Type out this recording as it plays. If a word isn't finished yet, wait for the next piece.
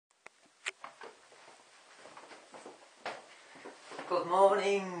Good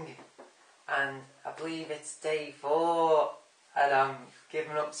morning, and I believe it's day 4, and I'm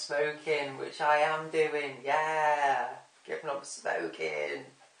giving up smoking, which I am doing. Yeah, giving up smoking.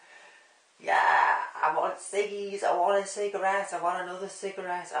 Yeah, I want ciggies, I want a cigarette, I want another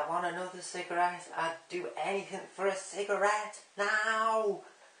cigarette, I want another cigarette. I'd do anything for a cigarette now.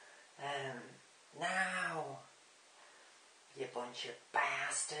 Now. You bunch of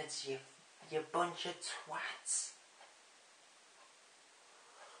bastards, you bunch of twats.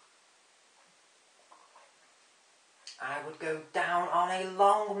 I would go down on a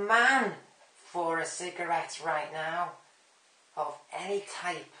long man for a cigarette right now, of any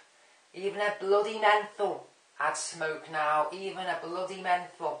type, even a bloody menthol. I'd smoke now, even a bloody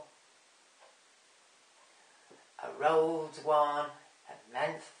menthol. A rolled one, a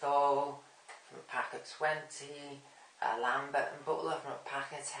menthol from a pack of 20, a Lambert and Butler from a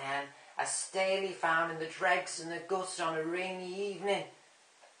pack of 10, a Staley found in the dregs and the guts on a rainy evening.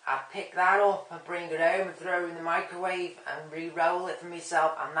 I'd pick that up and bring it home and throw it in the microwave and re-roll it for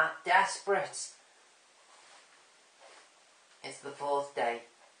myself. I'm that desperate. It's the 4th day,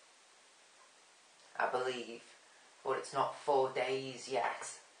 I believe, but it's not 4 days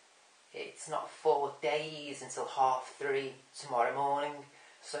yet. It's not 4 days until 3:30 tomorrow morning.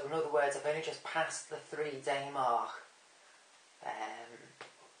 So in other words, I've only just passed the 3-day mark.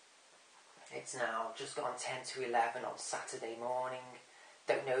 It's now just gone 10 to 11 on Saturday morning.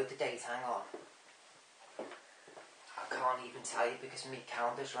 Don't know the date, hang on. I can't even tell you because my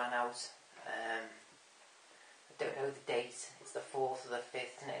calendar's ran out. I don't know the date. It's the 4th or the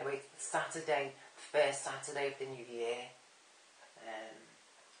 5th. And anyway, it's Saturday, the first Saturday of the new year.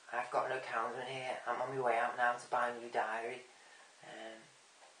 I've got no calendar in here. I'm on my way out now to buy a new diary.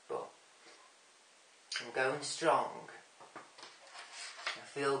 But I'm going strong. I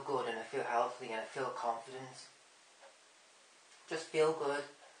feel good and I feel healthy and I feel confident. Just feel good.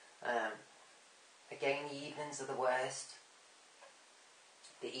 Again, the evenings are the worst.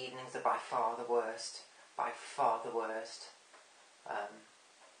 The evenings are by far the worst. By far the worst.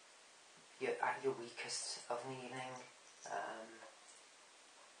 You're at your weakest of an evening.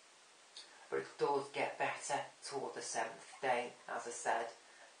 But it does get better toward the 7th day, as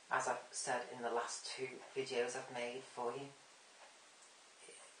I've said in the last 2 videos I've made for you.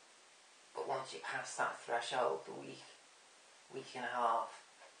 But once you pass that threshold, the week and a half,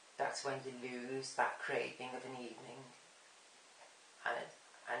 that's when you lose that craving of an evening. And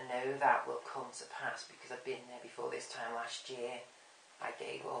I know that will come to pass because I've been there before. This time last year I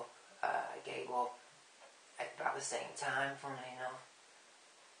gave up at about the same time, funnily enough.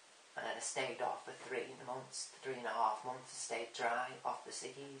 And then I stayed off for 3.5 months. I stayed dry, off the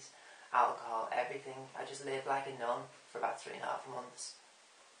ciggies, alcohol, everything. I just lived like a nun for about 3.5 months.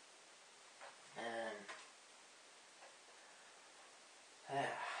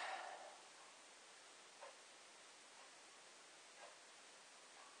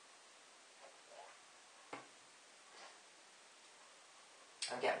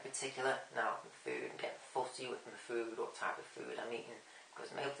 I'm getting particular now with food. I'm getting fussy with my food, what type of food I'm eating,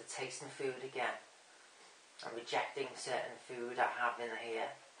 because I'm able to taste my food again. I'm rejecting certain food I have in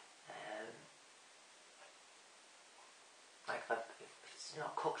here. Like if it's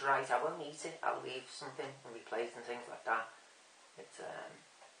not cooked right, I won't eat it. I'll leave something and replace and things like that. It's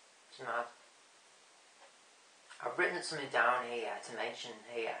mad. I've written something down here to mention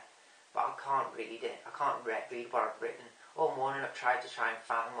here, but I can't read it. I can't read what I've written. All morning I've tried to and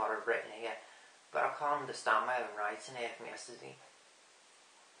fathom what I've written here, but I can't understand my own writing here from yesterday.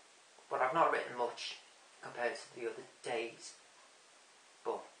 But I've not written much compared to the other days.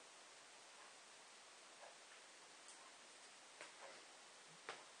 But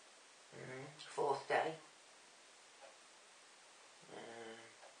 4th day.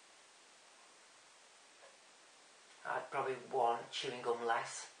 I'd probably want chewing gum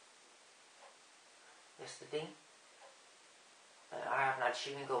less yesterday. I haven't had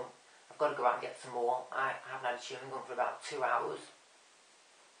chewing gum. I've got to go out and get some more. I haven't had chewing gum for about 2 hours.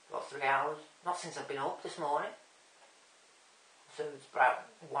 Or 3 hours. Not since I've been up this morning. So it's about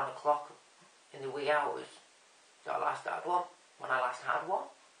 1 o'clock in the wee hours that I last had one. When I last had one.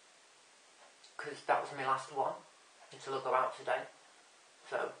 Because that was my last one. Until I go out today.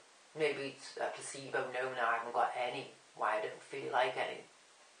 So maybe it's a placebo. No, I haven't got any. Why I don't feel like any.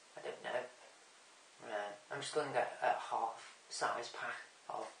 I don't know. I'm just going to get a half-size pack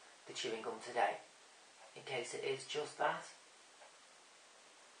of the chewing gum today, in case it is just that.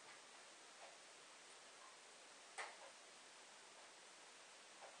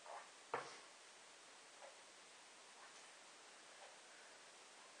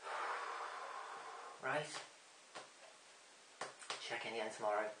 Right. check in again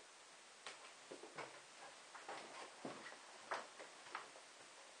tomorrow.